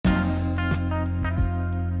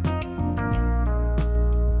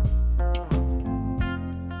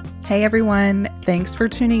Hey everyone, thanks for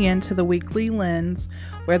tuning in to the Weekly Lens,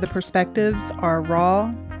 where the perspectives are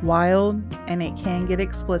raw, wild, and it can get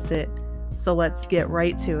explicit. So let's get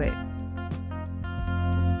right to it.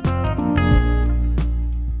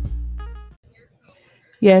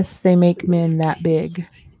 Yes, they make men that big.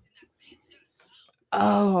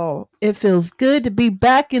 Oh, it feels good to be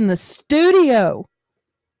back in the studio.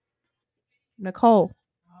 Nicole,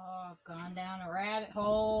 Oh, I've gone down a rabbit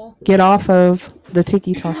hole. get off of the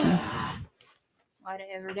tiki-talkie. Why'd I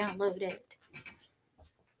ever download it?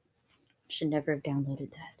 Should never have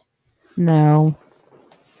downloaded that. No,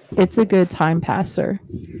 it's a good time passer,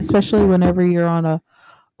 especially whenever you're on a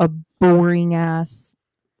boring ass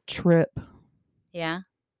trip. Yeah?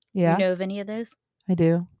 Yeah, You know of any of those? I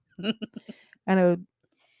do. I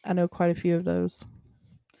know quite a few of those.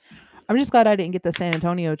 I'm just glad I didn't get the San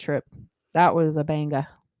Antonio trip. That was a banger.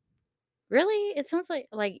 Really? It sounds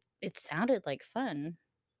like it sounded like fun.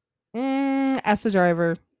 Ask the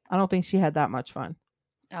driver. I don't think she had that much fun.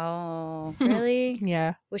 Oh, really?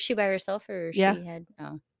 Yeah. Was she by herself or Yeah. she had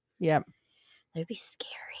Yeah. That'd be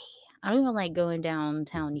scary. I don't even like going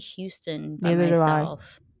downtown Houston by Neither do I.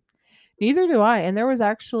 myself. Neither do I. And there was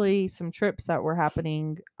actually some trips that were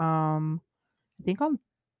happening I think on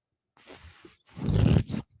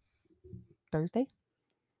Thursday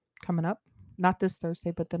coming up. Not this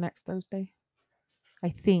Thursday, but the next Thursday. I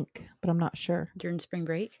think, but I'm not sure. During spring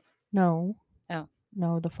break? No. Oh.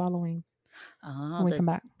 No, the following. Oh, when we come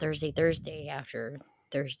back. Thursday after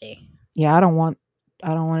Thursday. Yeah, I don't want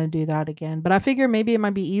to do that again. But I figure maybe it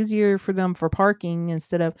might be easier for them for parking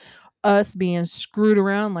instead of us being screwed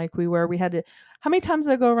around like we were. We had to. How many times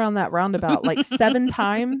did I go around that roundabout? Like 7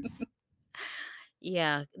 times.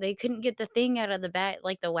 Yeah, they couldn't get the thing out of the back,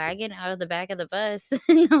 like the wagon out of the back of the bus.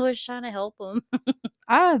 And I was trying to help them.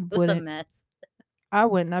 I It was a wouldn't. mess. I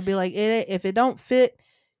wouldn't. I'd be like, if it don't fit,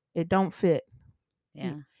 it don't fit.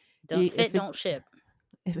 Yeah. Don't fit, If it, don't ship.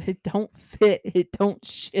 if it don't fit, it don't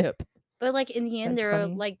ship. But like in the end, That's there were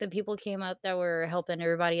funny. like the people came up that were helping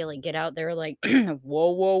everybody like get out. They were like,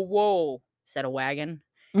 whoa, said a wagon.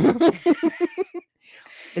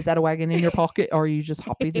 Is that a wagon in your pocket, or are you just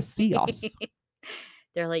happy to see us?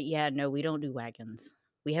 They're like, yeah, no, we don't do wagons.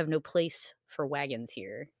 We have no place for wagons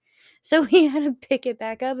here. So we had to pick it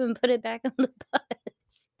back up and put it back on the bus.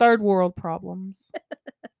 Third world problems.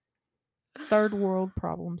 Third world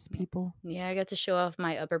problems, people. Yeah, I got to show off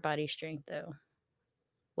my upper body strength though.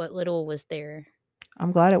 What little was there.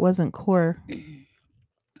 I'm glad it wasn't core.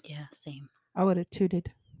 Yeah, same. I would have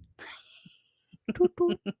tooted. Toot,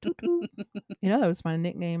 toot, toot, toot. You know, that was my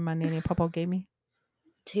nickname my nanny and papa gave me.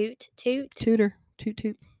 Toot. Tooter. Toot,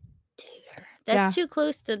 toot. Tooter. That's too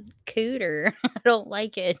close to cooter. I don't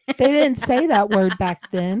like it. They didn't say that word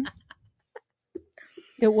back then.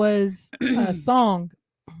 It was a song.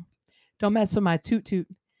 Don't mess with my toot toot.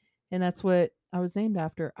 And that's what I was named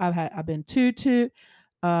after. I've been Toot Toot,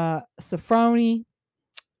 Sophrony,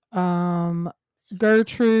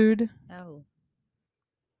 Gertrude. Oh.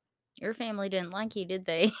 Your family didn't like you, did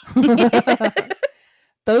they?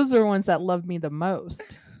 Those are ones that love me the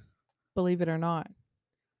most. Believe it or not.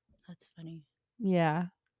 That's funny. Yeah.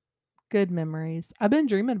 Good memories. I've been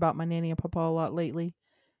dreaming about my nanny and papa a lot lately.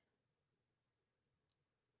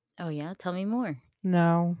 Oh, yeah? Tell me more.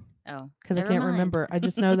 No. Oh. Because I can't remember. I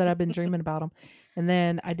just know that I've been dreaming about them. And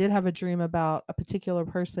then I did have a dream about a particular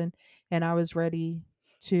person, and I was ready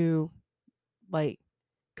to like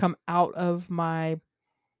come out of my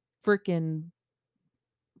freaking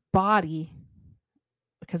body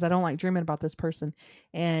because I don't like dreaming about this person.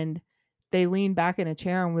 And they leaned back in a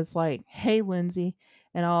chair and was like, "Hey, Lindsay."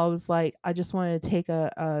 And I was like, I just wanted to take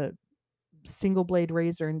a single blade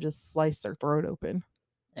razor and just slice their throat open.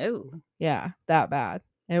 Oh. Yeah, that bad.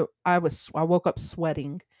 I woke up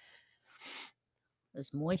sweating.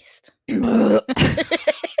 It's moist. I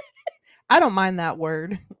don't mind that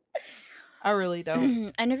word. I really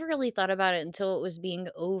don't. I never really thought about it until it was being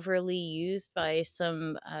overly used by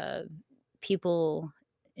some people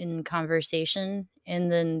in conversation, and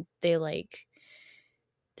then they're like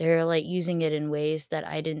using it in ways that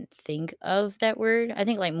I didn't think of that word. I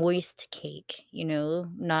think like moist cake,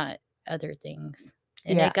 not other things.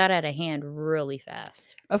 And Yeah. It got out of hand really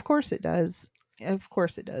fast. Of course it does. Of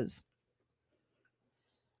course it does.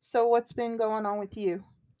 So what's been going on with you?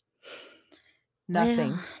 Nothing.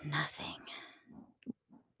 Well, nothing.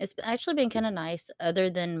 It's actually been kind of nice, other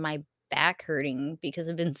than my back hurting because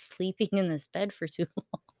I've been sleeping in this bed for too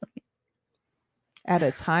long. At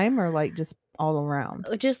a time, or like just all around?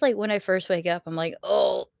 Just like when I first wake up, I'm like,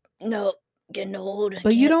 oh, no, getting old.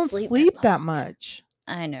 But you don't sleep that much.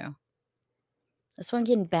 I know. That's why I'm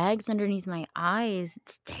getting bags underneath my eyes.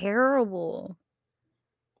 It's terrible.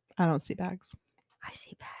 I don't see bags. I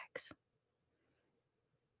see bags.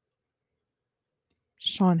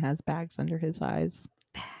 Sean has bags under his eyes.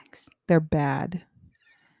 Bags. They're bad.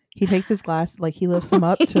 He takes his glass, like he lifts them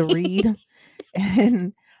up to read,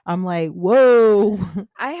 and I'm like, whoa.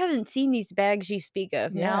 I haven't seen these bags you speak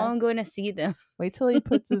of. Now Yeah. I'm going to see them. Wait till he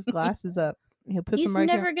puts his glasses up. He'll put He's them right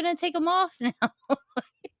never here. going to take them off now.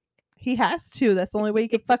 He has to. That's the only way he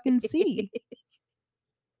can fucking see.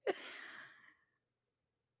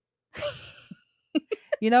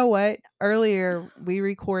 You know what? Earlier we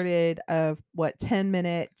recorded a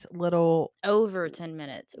 10-minute little Over 10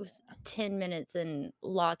 minutes. It was 10 minutes and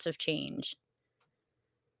lots of change.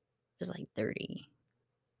 It was like 30.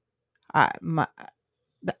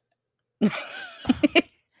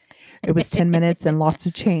 It was 10 minutes and lots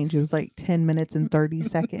of change. It was like 10 minutes and 30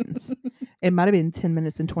 seconds. It might have been 10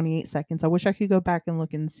 minutes and 28 seconds. I wish I could go back and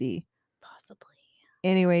look and see. Possibly.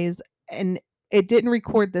 Anyways, and it didn't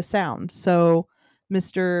record the sound. So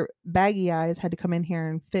Mr. Baggy Eyes had to come in here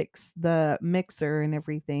and fix the mixer and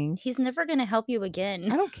everything. He's never going to help you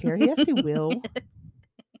again. I don't care. Yes, he will.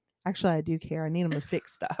 Actually, I do care. I need him to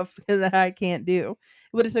fix stuff that I can't do.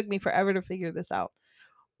 It would have took me forever to figure this out.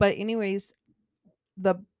 But anyways,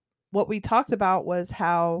 what we talked about was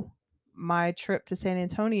how my trip to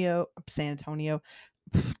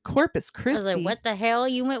Corpus Christi. I was like, what the hell?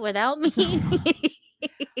 You went without me?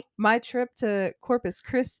 My trip to Corpus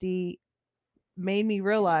Christi made me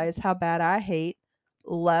realize how bad I hate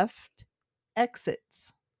left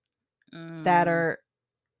exits that are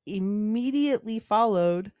immediately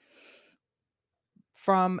followed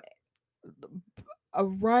from a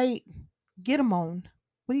right get 'em on.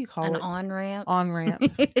 What do you call An it? on-ramp? On-ramp.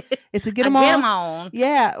 It's a get A 'em get on. 'em on.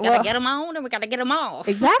 Yeah. Gotta Well, get them on and we gotta get them off.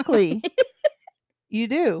 exactly. You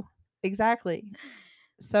do. Exactly.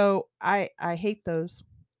 So I hate those.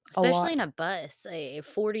 Especially in a bus, a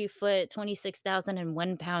 40-foot,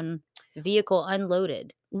 26,001 pound vehicle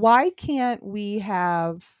unloaded. Why can't we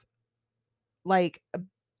have like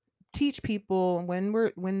teach people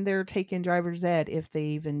when they're taking driver's ed, if they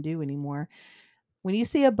even do anymore, when you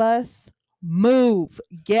see a bus, move,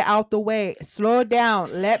 get out the way, slow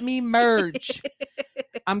down, let me merge.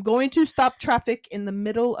 I'm going to stop traffic in the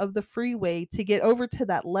middle of the freeway to get over to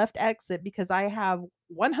that left exit because I have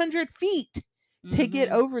 100 feet to get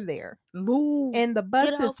over there. Move. And the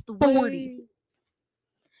bus is 40. Way.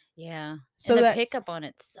 Yeah. So and the pickup on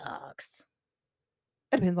it sucks.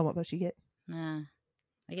 It depends on what bus you get. Nah.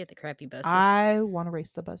 I get the crappy buses. I want to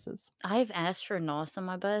race the buses. I've asked for NOS on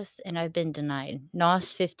my bus and I've been denied.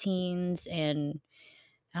 NOS 15s and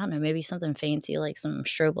I don't know, maybe something fancy like some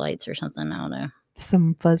strobe lights or something. I don't know.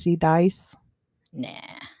 Some fuzzy dice. Nah.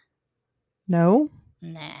 No?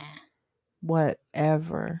 Nah.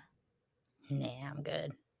 Whatever. Nah, I'm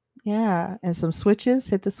good. Yeah. And some switches.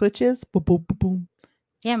 Hit the switches. Boom, boom, boom, boom.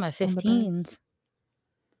 Yeah, my 15s.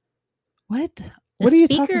 What? The what are you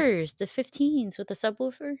speakers, the 15s with the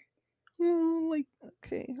subwoofer. Like,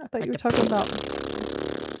 okay. I thought you were talking about.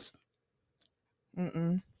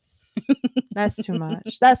 Mm-mm. That's too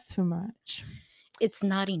much. That's too much. It's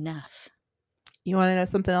not enough. You want to know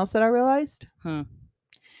something else that I realized?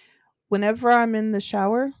 Whenever I'm in the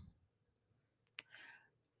shower,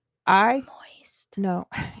 Moist. No.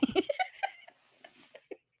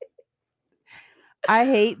 I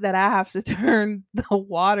hate that I have to turn the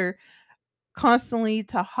water constantly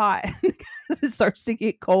to hot because it starts to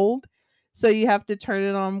get cold. So you have to turn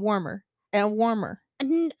it on warmer and warmer.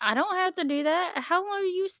 And I don't have to do that. How long are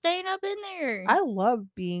you staying up in there? I love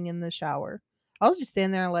being in the shower. I'll just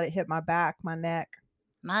stand there and let it hit my back, my neck.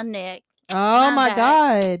 My neck. Oh my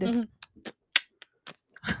God.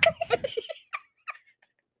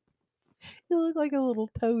 You look like a little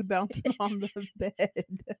toad bouncing on the bed.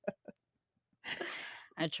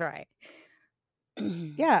 I try.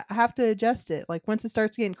 Yeah, I have to adjust it. Like once it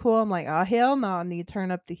starts getting cool, I'm like, oh hell no, I need to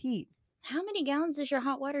turn up the heat. How many gallons is your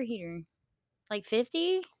hot water heater? Like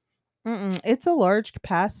 50? It's a large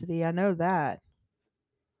capacity. I know that.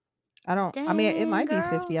 I mean, it might be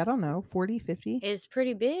 50. I don't know. 40, 50. It's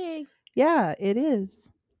pretty big. Yeah, it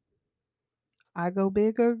is. I go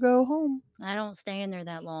big or go home. I don't stay in there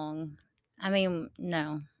that long. I mean,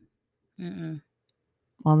 no.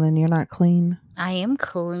 Well, then you're not clean. I am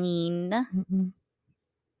clean.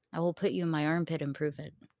 I will put you in my armpit and prove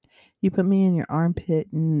it. You put me in your armpit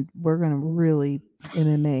and we're going to really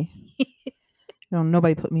MMA. No,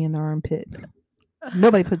 nobody put me in the armpit.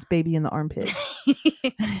 Nobody puts baby in the armpit.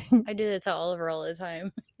 I do that to Oliver all the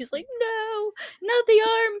time. He's like, no, not the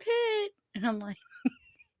armpit. And I'm like,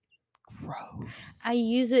 gross. I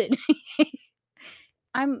use it.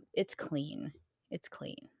 It's clean. It's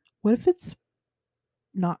clean. What if it's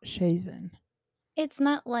not shaven? It's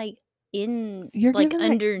not like in You're like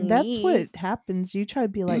giving it. That's underneath. what happens. You try to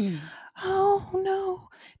be like, oh no,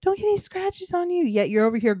 don't get any scratches on you. Yet you're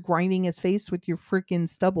over here grinding his face with your freaking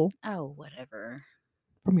stubble Oh, whatever.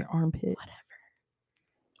 from your armpit. Whatever.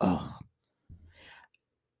 Oh.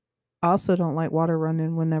 I also don't like water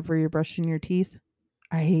running whenever you're brushing your teeth.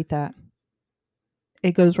 I hate that.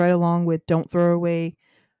 It goes right along with don't throw away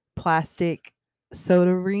plastic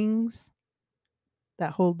soda rings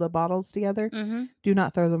that hold the bottles together. Mm-hmm. Do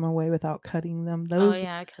not throw them away without cutting them. Oh Those,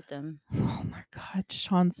 yeah, I cut them. oh my God.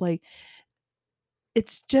 Sean's like,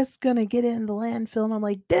 it's just going to get in the landfill. And I'm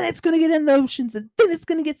like, then it's going to get in the oceans. And then it's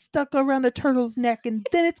going to get stuck around a turtle's neck. And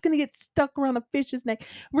then it's going to get stuck around a fish's neck.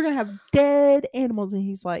 We're going to have dead animals. And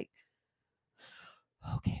he's like,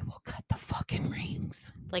 okay, we'll cut the fucking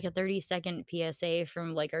rings. Like a 30-second PSA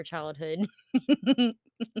from like our childhood.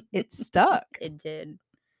 It stuck. It did.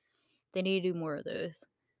 They need to do more of those.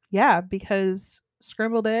 Yeah, because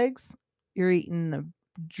scrambled eggs, you're eating a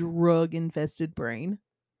drug infested brain.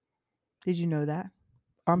 Did you know that?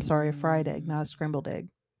 Or, I'm sorry, a fried egg, not a scrambled egg.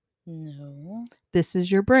 No. This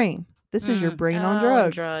is your brain. This is your brain on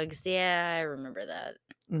drugs. Drugs. Yeah, I remember that.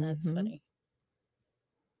 That's funny.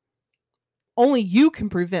 Only you can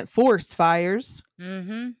prevent forest fires.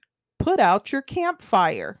 Mm-hmm. Put out your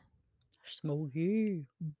campfire. Smokey.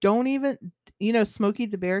 Don't even, Smokey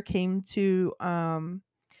the Bear came to the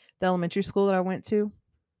elementary school that I went to.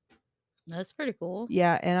 That's pretty cool.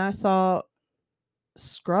 Yeah, and I saw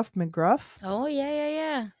Scruff McGruff. Oh,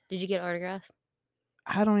 yeah. Did you get autographs?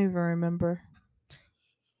 I don't even remember.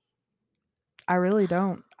 I really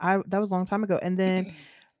don't. That was a long time ago. And then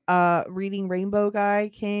Reading Rainbow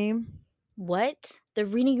guy came. What? The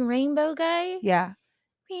Reading Rainbow guy? Yeah.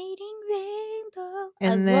 Reading Rainbow.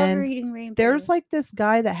 And I then love Reading Rainbow. There's like this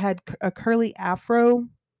guy that had a curly afro.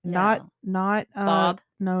 No. Not Bob?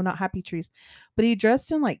 No, not Happy Trees. But he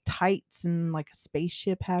dressed in like tights and like a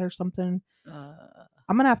spaceship hat or something.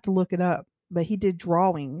 I'm gonna have to look it up. But he did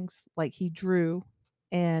drawings, like he drew,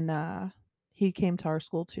 and he came to our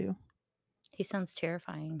school too. He sounds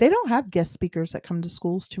terrifying. They don't have guest speakers that come to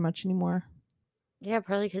schools too much anymore. Yeah,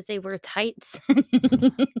 probably because they wear tights.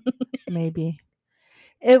 Maybe.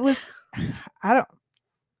 It was. I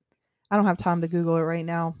don't have time to Google it right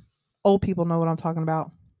now. Old people know what I'm talking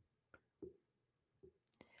about.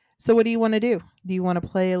 So what do you want to do? Do you want to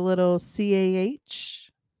play a little CAH?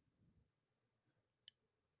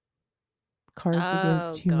 Cards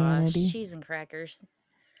Against Humanity. Gosh, cheese and crackers.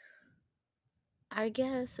 I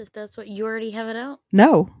guess if that's what you already have it out.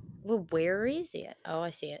 No. Well, where is it? Oh,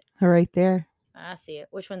 I see it. Right there. I see it.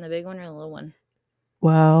 Which one, the big one or the little one?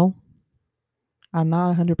 Well, I'm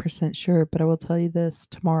not 100% sure, but I will tell you this.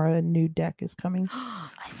 Tomorrow a new deck is coming.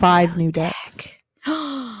 5 new decks.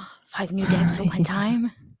 5 new decks at one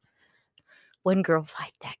time? One girl,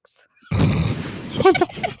 5 decks.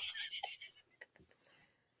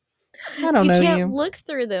 I don't know you. You can't look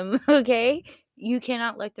through them, okay? You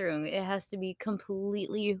cannot look through them. It has to be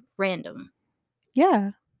completely random.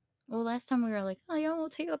 Yeah. Well, last time we were like, oh, y'all will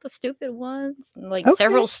take out the stupid ones. And like Okay.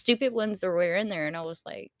 several stupid ones that were in there. And I was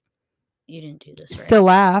like, you didn't do this right. Still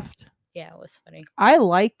laughed. Yeah, it was funny. I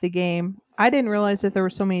liked the game. I didn't realize that there were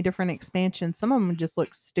so many different expansions. Some of them just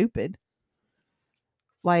look stupid.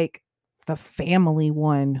 Like the family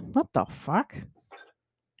one. What the fuck?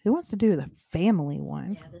 Who wants to do the family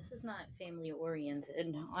one? Yeah, this is not family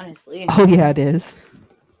oriented, honestly. Oh, yeah, it is.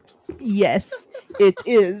 Yes, it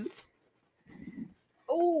is.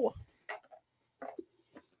 Oh.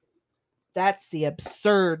 That's the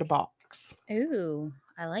absurd box. Ooh,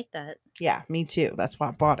 I like that. Yeah, me too. That's why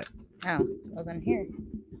I bought it. Oh, well then here.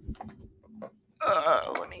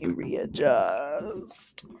 Let me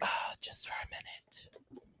readjust. Just for a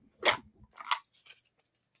minute.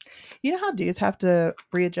 You know how dudes have to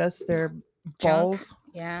readjust their balls?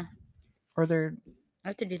 Yeah. Or their... I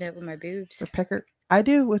have to do that with my boobs. Their pecker? I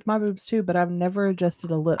do with my boobs too, but I've never adjusted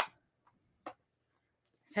a lip. I've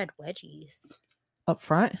had wedgies. Up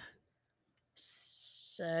front?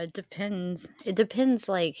 It depends. It depends,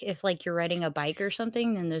 like, if, like, you're riding a bike or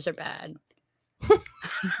something, then those are bad. What?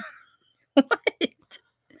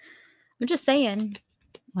 I'm just saying.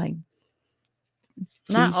 Like,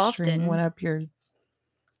 not G-string often. went up your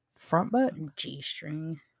front butt?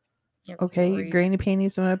 G-string. Yeah, okay, your granny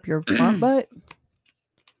panties went up your front butt?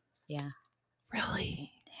 Yeah.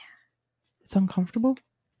 Really? Yeah. It's uncomfortable?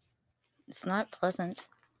 It's not pleasant.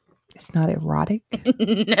 It's not erotic?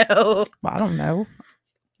 No. I don't know.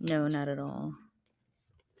 No, not at all.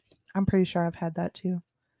 I'm pretty sure I've had that too.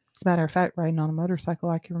 As a matter of fact, riding on a motorcycle,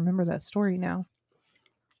 I can remember that story now.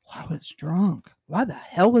 I was drunk. Why the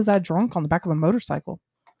hell was I drunk on the back of a motorcycle?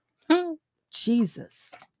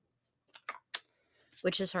 Jesus.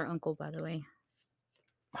 Which is her uncle, by the way.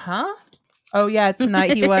 Huh? Oh, yeah,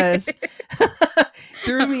 tonight he was.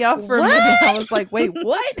 Threw me off for a minute. I was like, wait,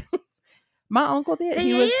 what? My uncle did.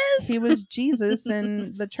 He was Jesus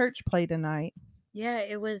in the church play tonight. Yeah,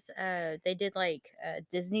 it was they did like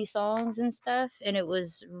Disney songs and stuff, and it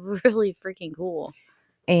was really freaking cool.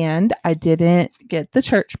 And I didn't get the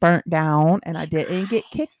church burnt down, and I didn't get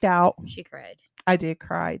kicked out. She cried. I did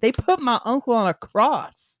cry. They put my uncle on a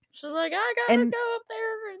cross. She's like, I gotta go up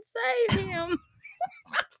there and save him.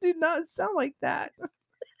 Did not sound like that.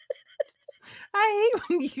 I hate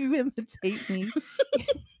when you imitate me.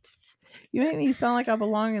 You make me sound like I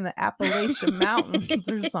belong in the Appalachian Mountains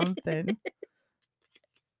or something.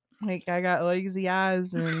 Like I got lazy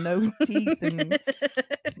eyes and no teeth, and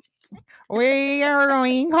we are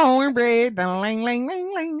going cornbread. Ling, ling,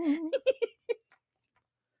 ling, ling.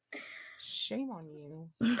 Shame on you.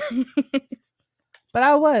 But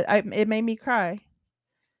it made me cry.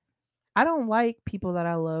 I don't like people that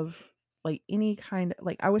I love, like any kind of,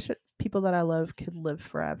 like I wish people that I love could live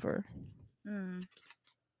forever.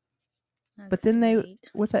 But then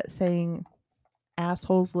what's that saying?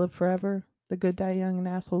 Assholes live forever. The good die young and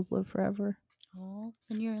assholes live forever. Oh,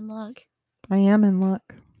 then you're in luck. I am in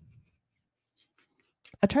luck.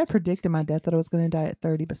 I tried predicting my death that I was going to die at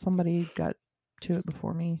 30, but somebody got to it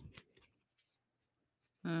before me.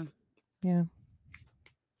 Yeah.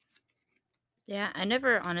 Yeah, I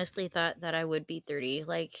never honestly thought that I would be 30.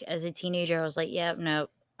 Like, as a teenager, I was like, yeah, no,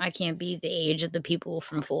 I can't be the age of the people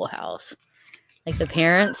from Full House. Like, the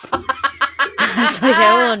parents. I was like,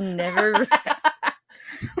 I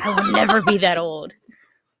will never be that old.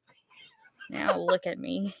 Now look at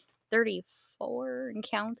me. 34 and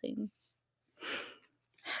counting.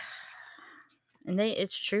 And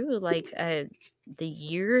it's true, like, the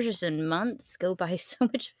years and months go by so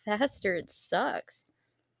much faster, it sucks.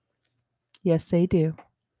 Yes, they do.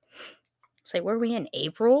 It's like, were we in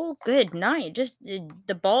April? Good night.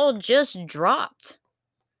 The ball just dropped.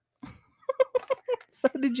 So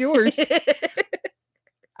did yours. I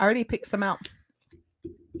already picked some out.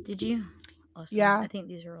 Did you? Awesome. Yeah. I think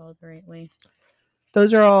these are all the right way.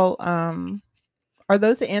 Those are all, are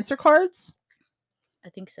those the answer cards? I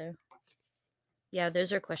think so. Yeah,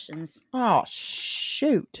 those are questions. Oh,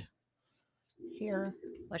 shoot. Here.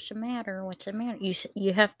 What's the matter?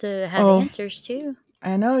 You have to have answers too.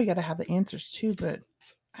 I know you got to have the answers too, but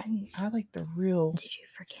I like the real. Did you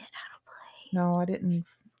forget how to play? No, I didn't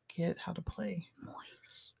forget how to play.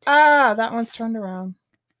 Moist. Ah, that one's turned around.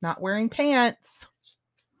 Not wearing pants.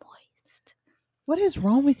 Moist. What is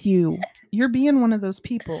wrong with you? You're being one of those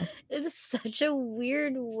people. It's such a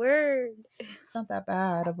weird word. It's not that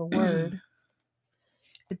bad of a word.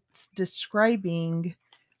 It's describing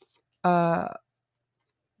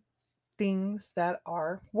things that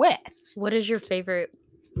are wet. What is your favorite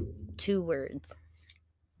 2 words?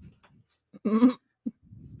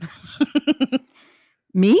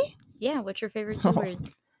 Me? Yeah, what's your favorite 2 words?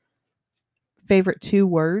 Favorite 2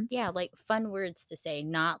 words? Yeah, like fun words to say,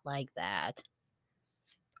 not like that.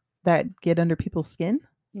 That get under people's skin?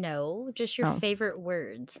 No, just your favorite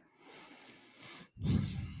words.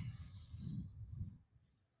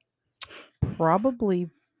 Probably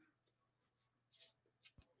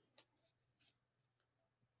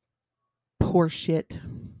horse shit.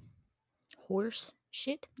 Horse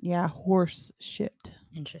shit? Yeah, horse shit.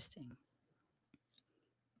 Interesting.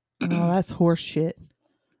 Oh, that's horse shit.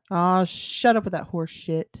 Oh, shut up with that horse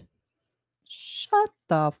shit. Shut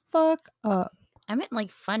the fuck up. I meant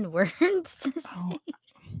like fun words to say.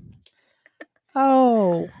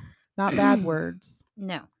 Oh, not bad words.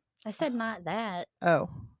 No, I said not that. Oh,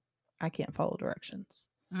 I can't follow directions.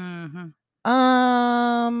 Mm-hmm.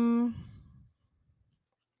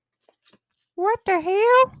 What the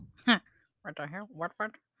hell? Huh. What the hell? What?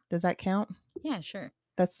 Does that count? Yeah, sure.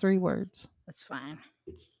 That's 3 words. That's fine.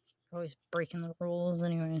 Always breaking the rules,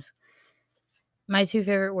 anyways. My 2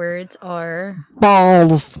 favorite words are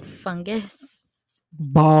balls, fungus,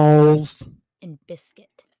 balls, and biscuit.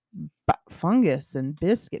 Fungus and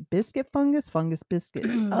biscuit. Biscuit fungus, fungus biscuit.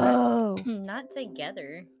 Oh. Not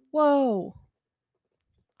together. Whoa.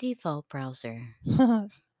 Default browser. No.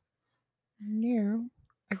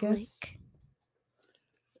 I Click. guess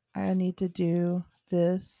I need to do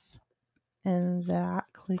this and that.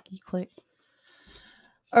 Clicky click.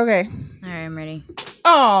 Okay. All right, I'm ready.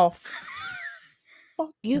 Oh.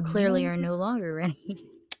 You clearly are no longer ready.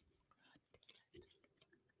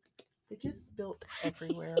 They just spilled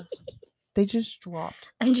everywhere. They just dropped.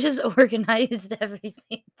 I just organized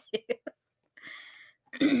everything too.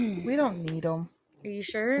 We don't need them. Are you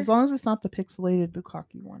sure? As long as it's not the pixelated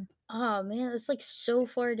bukkake one. Oh man, it's like so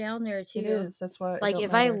far down there too. It is. That's why. Like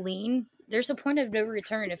if I lean, there's a point of no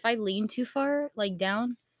return. If I lean too far, like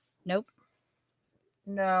down, nope.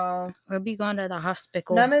 No. We'll be going to the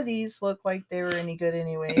hospital. None of these look like they were any good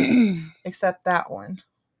anyways. Except that one.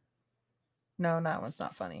 No, that one's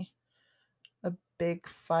not funny. A big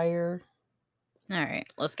fire. All right,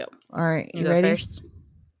 let's go. All right, You you go ready? first.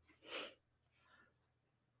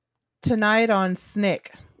 Tonight on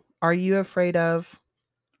Snick, are you afraid of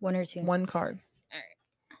one or two? One card. All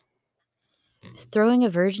right. Throwing a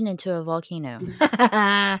virgin into a volcano.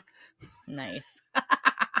 Nice.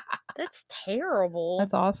 That's terrible.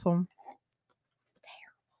 That's awesome.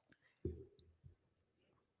 Terrible.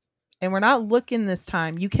 And we're not looking this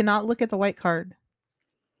time. You cannot look at the white card.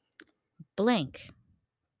 Blank.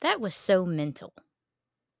 That was so mental.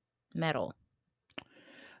 Metal.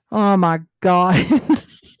 Oh my God.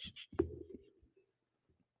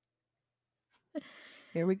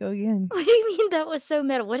 Here we go again. What do you mean that was so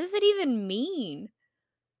metal? What does it even mean?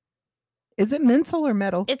 Is it mental or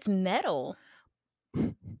metal? It's metal.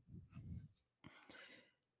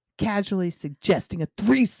 Casually suggesting a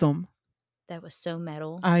threesome. That was so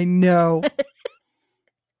metal. I know.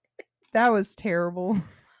 That was terrible.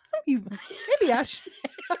 Maybe I should.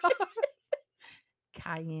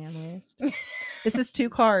 Cayenne list. This is 2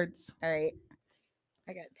 cards. All right.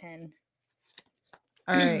 I got 10.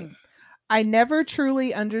 All right. I never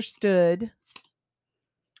truly understood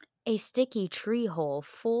a sticky tree hole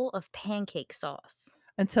full of pancake sauce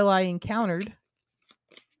until I encountered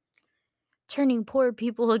turning poor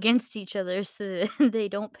people against each other so that they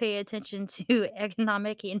don't pay attention to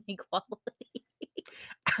economic inequality.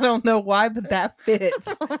 I don't know why, but that fits.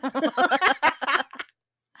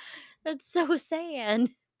 That's so sad.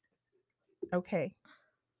 Okay.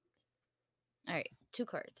 All right. 2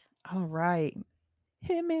 cards. All right.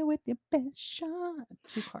 Hit me with your best shot.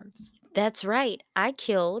 2 cards. That's right. I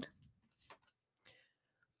killed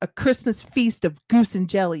a Christmas feast of goose and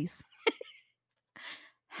jellies.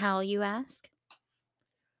 How, you ask?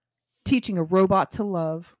 Teaching a robot to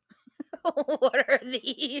love. What are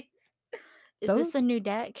these? Is this a new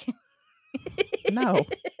deck? No.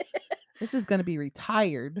 This is going to be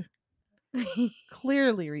retired.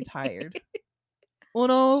 Clearly retired.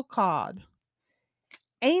 Uno card.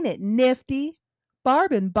 Ain't it nifty?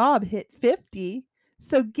 Barb and Bob hit 50.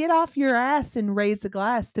 So get off your ass and raise a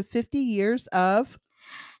glass to 50 years of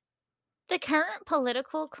the current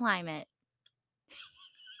political climate.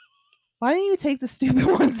 Why didn't you take the stupid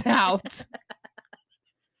ones out?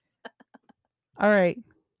 All right.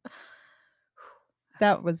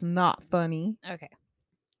 That was not funny. Okay.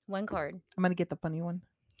 1 card. I'm going to get the funny one.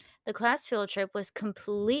 The class field trip was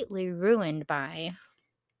completely ruined by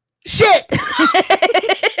shit.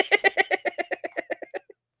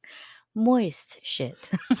 Moist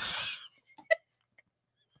shit.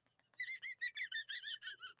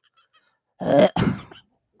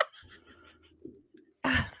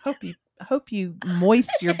 Hope you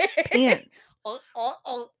moist your pants.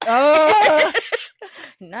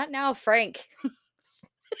 Not now, Frank.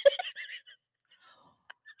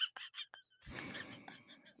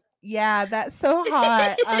 Yeah, that's so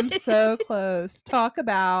hot. I'm so close. Talk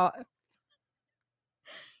about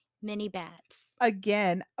mini bats.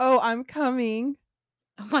 Again. Oh, I'm coming.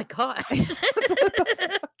 Oh my gosh. That's what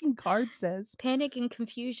the fucking card says. Panic and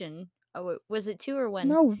confusion. Oh, was it 2 or 1?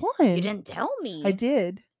 No, 1. You didn't tell me. I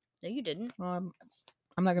did. No, you didn't. I'm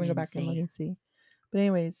not going to go back and look and see. But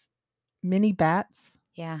anyways, mini bats.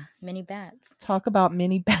 Yeah, mini bats. Talk about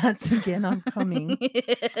mini bats again. I'm coming.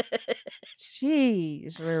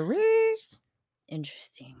 Jeez, Louise.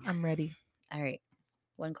 Interesting. I'm ready. All right.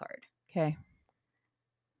 1 card. Okay.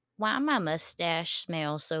 Why my mustache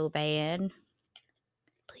smells so bad?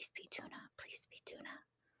 Please be tuna. Please be tuna.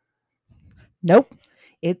 Nope.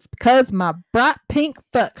 It's because my bright pink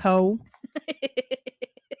fuckhole.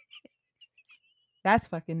 That's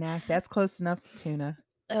fucking nasty. That's close enough to tuna.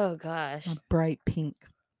 Oh, gosh. A bright pink.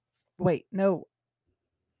 Wait, no.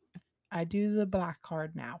 I do the black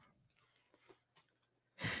card now.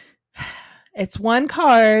 It's 1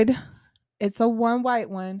 card. It's a 1 white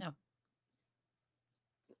one. No.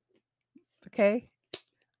 Okay.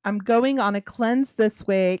 I'm going on a cleanse this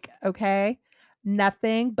week. Okay.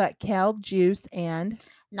 Nothing but kale juice and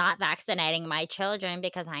not vaccinating my children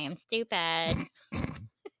because I am stupid.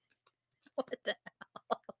 What the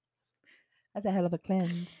hell? That's a hell of a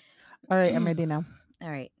cleanse. All right, I'm ready now. All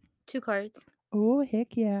right. 2 cards. Oh,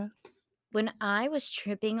 heck yeah. When I was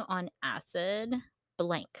tripping on acid,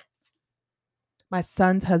 blank. My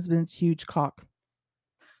son's husband's huge cock.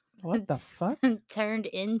 What the fuck? turned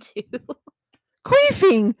into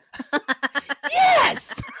Queefing.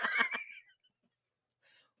 Yes.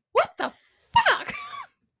 What the fuck?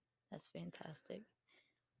 That's fantastic.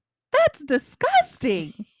 That's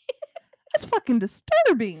disgusting. That's fucking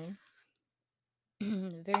disturbing.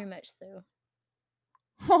 Very much so.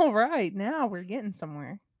 All right, now we're getting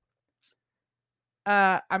somewhere.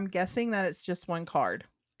 I'm guessing that it's just one card.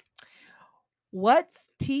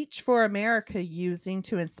 What's Teach for America using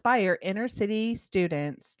to inspire inner city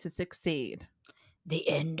students to succeed? The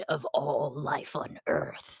end of all life on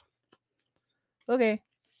Earth. Okay.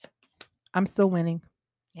 I'm still winning.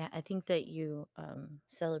 Yeah, I think that you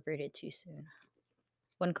celebrated too soon.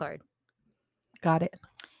 One card. Got it.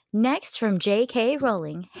 Next from J.K.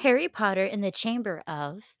 Rowling, Harry Potter in the Chamber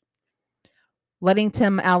of... Letting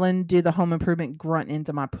Tim Allen do the home improvement grunt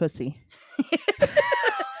into my pussy.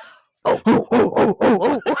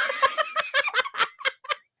 Oh.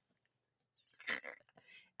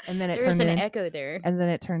 And then it There's turned an in, echo there. and then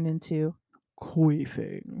it turned into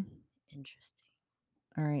queefing. Interesting.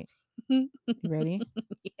 All right. You ready?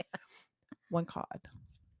 Yeah. One card.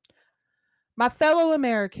 My fellow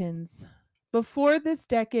Americans, before this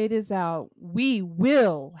decade is out, we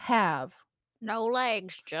will have No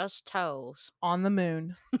legs, just toes. on the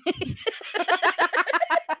moon.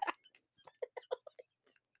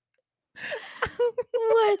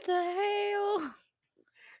 What the hell?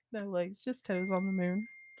 No legs, just toes on the moon.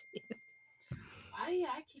 Why do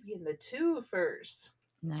I keep getting the 2 first?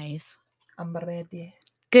 Nice. I'm ready.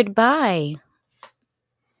 Goodbye.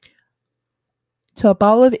 To a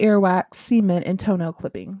ball of earwax, cement, and toenail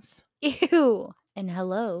clippings. Ew. And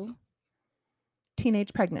hello.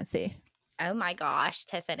 Teenage pregnancy. Oh my gosh,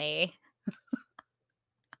 Tiffany.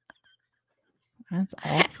 That's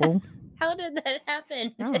awful. How did that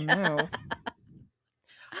happen? I don't know.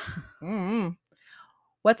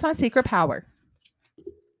 What's my secret power?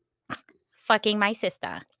 Fucking my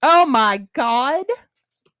sister. Oh my God.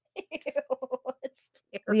 Ew, it's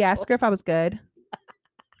terrible. We asked her if I was good.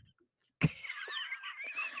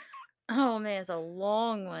 Oh man, it's a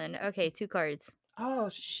long one. Okay, 2 cards. Oh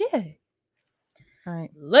shit. All right.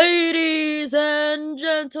 Ladies and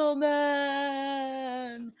gentlemen,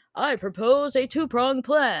 I propose a 2-prong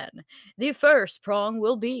plan. The first prong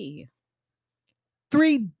will be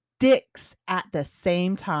 3 dicks at the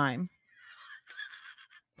same time.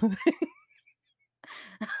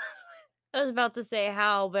 I was about to say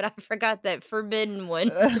how, but I forgot that forbidden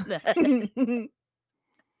one.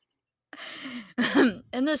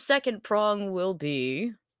 And the second prong will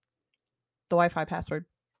be The Wi-Fi password.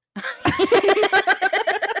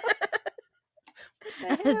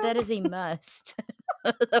 that is a must.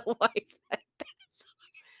 The Wi-Fi password.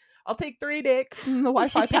 I'll take 3 dicks and the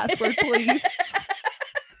Wi-Fi password, please.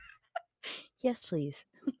 Yes, please.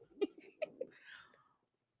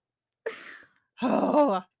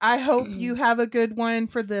 Oh, I hope you have a good one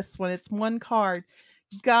for this one. It's 1 card.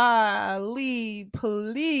 Golly,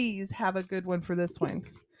 please have a good one for this one.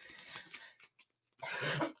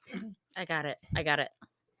 I got it.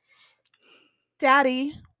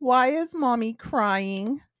 Daddy, why is mommy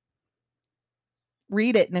crying?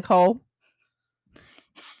 Read it, Nicole.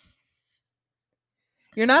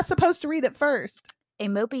 You're not supposed to read it first. A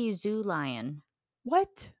mopey zoo lion.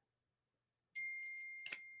 What?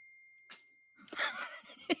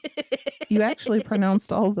 You actually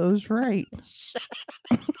pronounced all those right.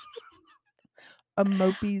 A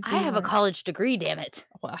mopey zoo I have a lion. college degree, damn it.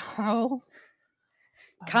 Wow.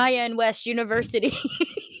 Cayenne West University.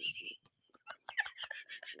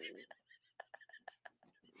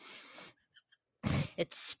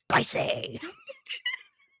 It's spicy.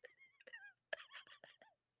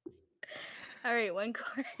 All right, 1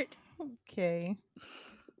 card. Okay.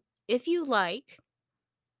 If you like,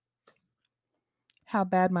 How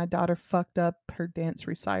bad my daughter fucked up her dance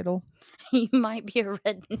recital. you might be a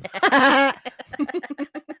redneck.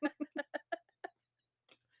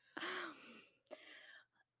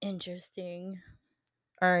 Interesting.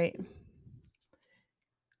 All right.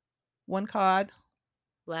 1 card.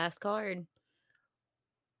 Last card.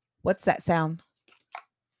 What's that sound?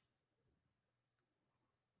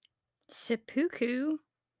 Seppuku.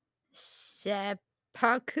 Seppuku.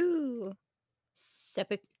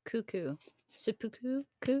 Seppuku.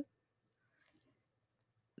 Seppuku.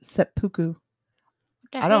 Seppuku.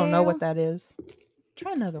 I don't know what that is.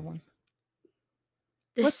 Try another one.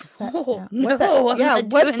 What's that sound? No, What's that? I'm Yeah, not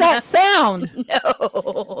what's doing that sound?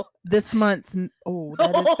 No. This month's. Oh, that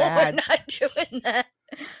is No, bad. we're not doing that.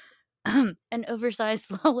 An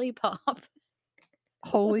oversized lollipop.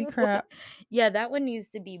 Holy crap. Yeah, that one needs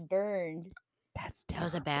to be burned. That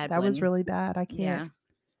was a bad That was one. really bad. I can't. Yeah.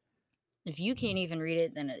 If you can't even read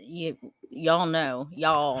it, then y'all know.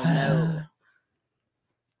 Y'all know.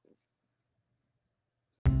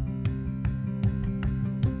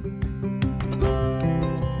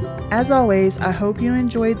 As always, I hope you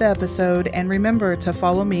enjoyed the episode, and remember to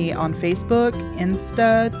follow me on Facebook,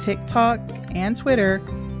 Insta, TikTok, and Twitter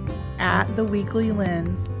at The Weekly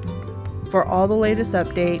Lens for all the latest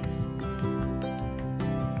updates.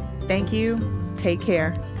 Thank you. Take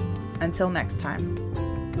care. Until next time.